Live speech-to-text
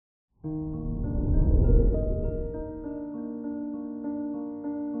Good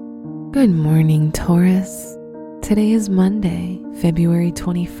morning, Taurus. Today is Monday, February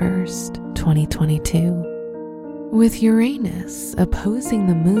 21st, 2022. With Uranus opposing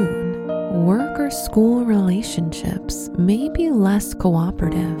the moon, work or school relationships may be less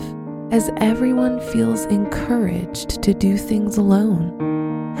cooperative as everyone feels encouraged to do things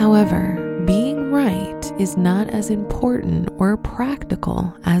alone. However, being right is not as important or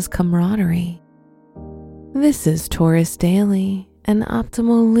practical as camaraderie. This is Taurus Daily, an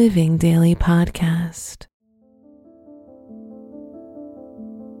optimal living daily podcast.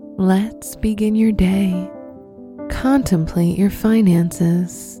 Let's begin your day. Contemplate your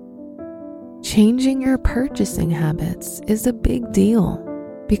finances. Changing your purchasing habits is a big deal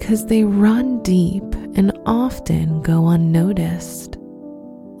because they run deep and often go unnoticed.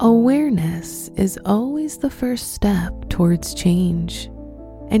 Awareness is always the first step towards change,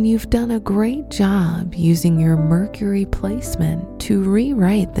 and you've done a great job using your Mercury placement to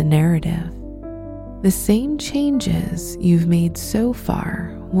rewrite the narrative. The same changes you've made so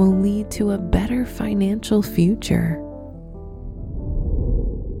far will lead to a better financial future.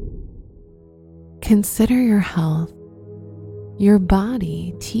 Consider your health. Your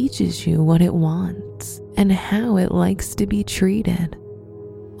body teaches you what it wants and how it likes to be treated.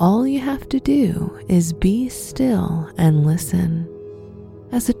 All you have to do is be still and listen.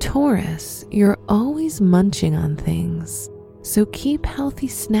 As a Taurus, you're always munching on things, so keep healthy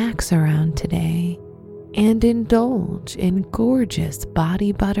snacks around today and indulge in gorgeous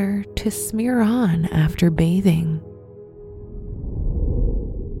body butter to smear on after bathing.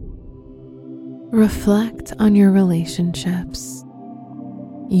 Reflect on your relationships.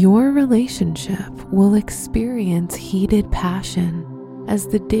 Your relationship will experience heated passion as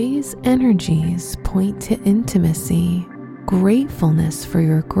the day's energies point to intimacy, gratefulness for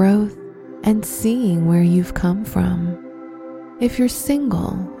your growth, and seeing where you've come from. If you're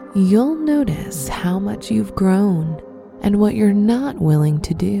single, you'll notice how much you've grown and what you're not willing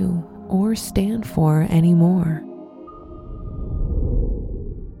to do or stand for anymore.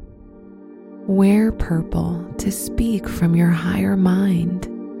 Wear purple to speak from your higher mind.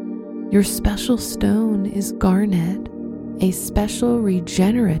 Your special stone is garnet, a special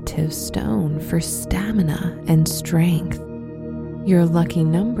regenerative stone for stamina and strength. Your lucky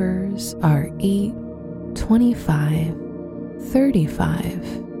numbers are 8, 25, 35,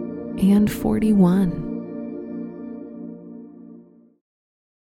 and 41.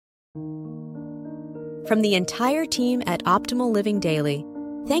 From the entire team at Optimal Living Daily,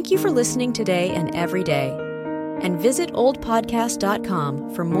 thank you for listening today and every day. And visit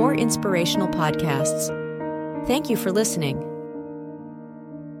oldpodcast.com for more inspirational podcasts. Thank you for listening.